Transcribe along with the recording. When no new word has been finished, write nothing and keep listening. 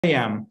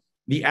a.m.,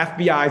 the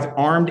FBI's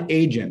armed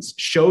agents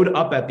showed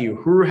up at the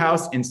Uhuru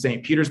House in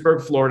St.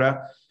 Petersburg,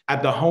 Florida,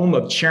 at the home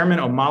of Chairman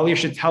Amalia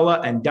Shatella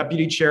and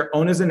Deputy Chair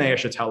Onizanea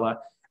Shatella,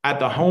 at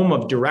the home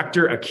of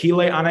Director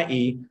Akile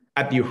Anai,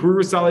 at the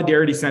Uhuru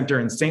Solidarity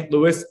Center in St.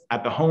 Louis,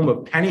 at the home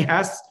of Penny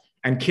Hess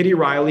and Kitty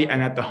Riley,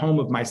 and at the home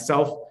of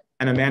myself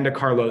and Amanda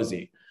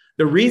Carlozzi.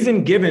 The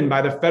reason given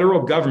by the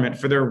federal government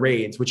for their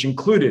raids, which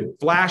included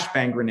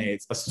flashbang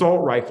grenades,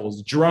 assault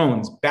rifles,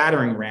 drones,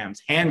 battering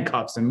rams,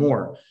 handcuffs, and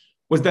more,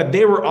 was that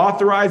they were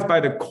authorized by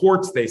the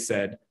courts, they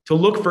said, to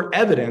look for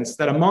evidence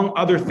that, among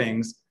other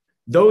things,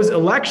 those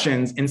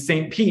elections in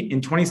St. Pete in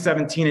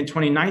 2017 and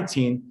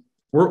 2019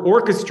 were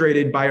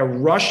orchestrated by a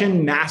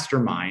Russian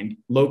mastermind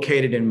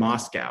located in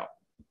Moscow.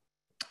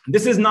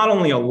 This is not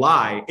only a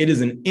lie, it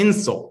is an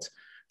insult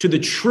to the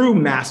true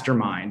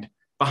mastermind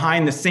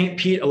behind the St.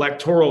 Pete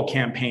electoral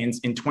campaigns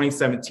in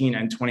 2017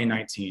 and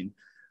 2019,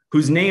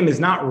 whose name is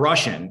not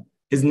Russian,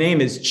 his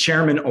name is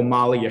Chairman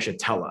Amalia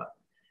Shatella.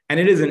 And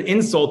it is an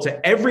insult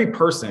to every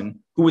person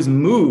who was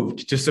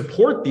moved to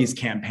support these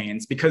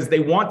campaigns because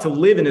they want to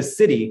live in a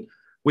city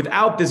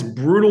without this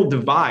brutal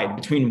divide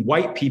between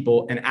white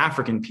people and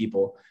African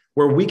people,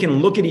 where we can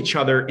look at each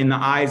other in the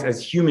eyes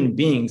as human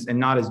beings and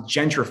not as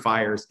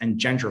gentrifiers and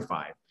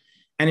gentrified.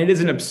 And it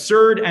is an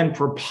absurd and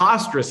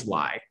preposterous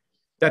lie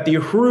that the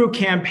Uhuru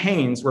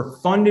campaigns were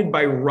funded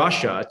by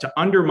Russia to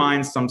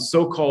undermine some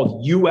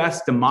so-called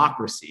US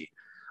democracy,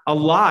 a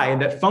lie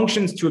that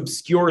functions to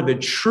obscure the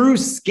true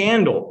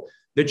scandal,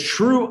 the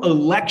true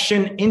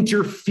election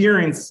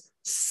interference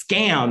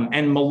scam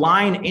and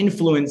malign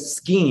influence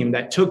scheme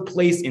that took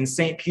place in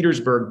St.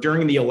 Petersburg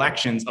during the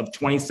elections of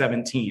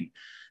 2017.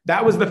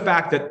 That was the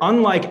fact that,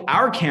 unlike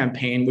our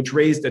campaign, which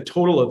raised a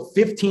total of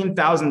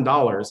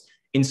 $15,000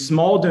 in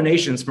small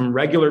donations from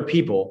regular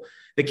people,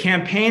 the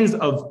campaigns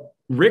of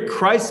Rick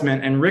Kreisman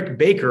and Rick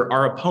Baker,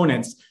 our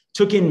opponents,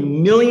 took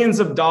in millions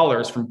of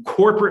dollars from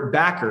corporate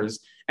backers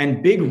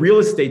and big real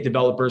estate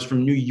developers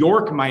from New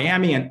York,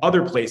 Miami, and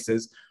other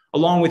places,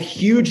 along with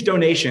huge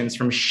donations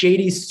from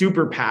shady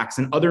super PACs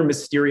and other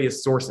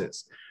mysterious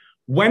sources.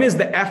 When is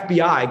the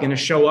FBI going to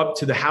show up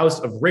to the house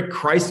of Rick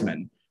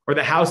Kreisman or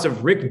the house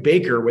of Rick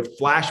Baker with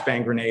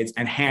flashbang grenades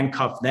and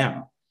handcuff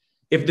them?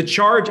 If the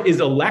charge is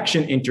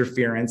election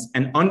interference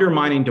and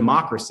undermining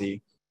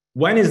democracy,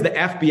 when is the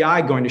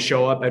FBI going to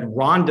show up at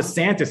Ron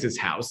DeSantis's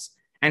house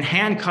and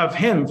handcuff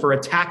him for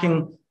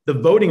attacking the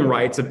voting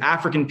rights of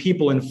African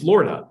people in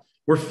Florida,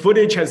 where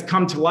footage has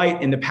come to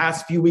light in the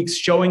past few weeks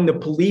showing the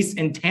police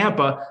in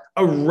Tampa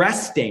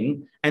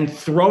arresting and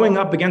throwing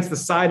up against the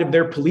side of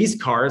their police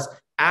cars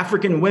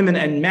African women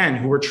and men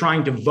who were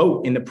trying to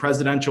vote in the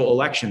presidential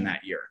election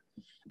that year?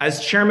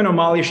 As Chairman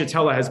Amalia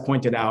Shatella has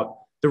pointed out,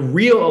 the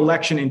real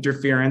election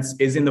interference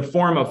is in the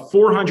form of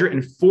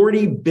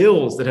 440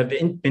 bills that have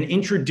been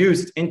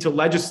introduced into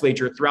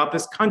legislature throughout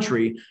this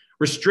country,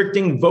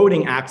 restricting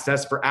voting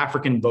access for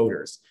African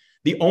voters.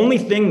 The only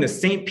thing the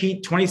St.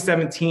 Pete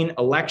 2017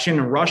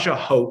 election Russia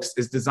hoax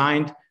is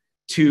designed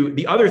to,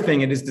 the other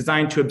thing it is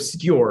designed to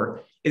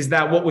obscure is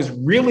that what was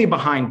really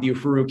behind the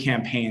Uhuru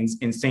campaigns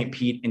in St.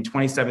 Pete in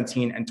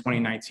 2017 and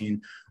 2019,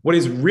 what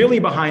is really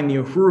behind the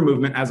Uhuru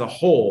movement as a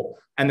whole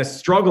and the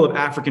struggle of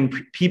African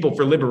people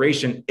for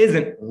liberation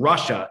isn't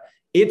Russia.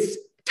 It's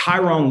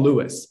Tyrone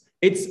Lewis.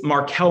 It's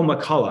Markel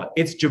McCullough.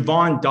 It's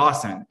Javon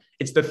Dawson.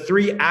 It's the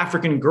 3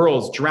 African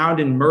girls drowned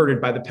and murdered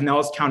by the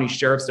Pinellas County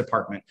Sheriff's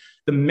Department.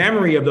 The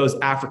memory of those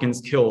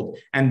Africans killed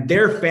and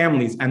their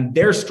families and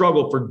their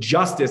struggle for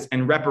justice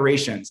and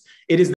reparations. It is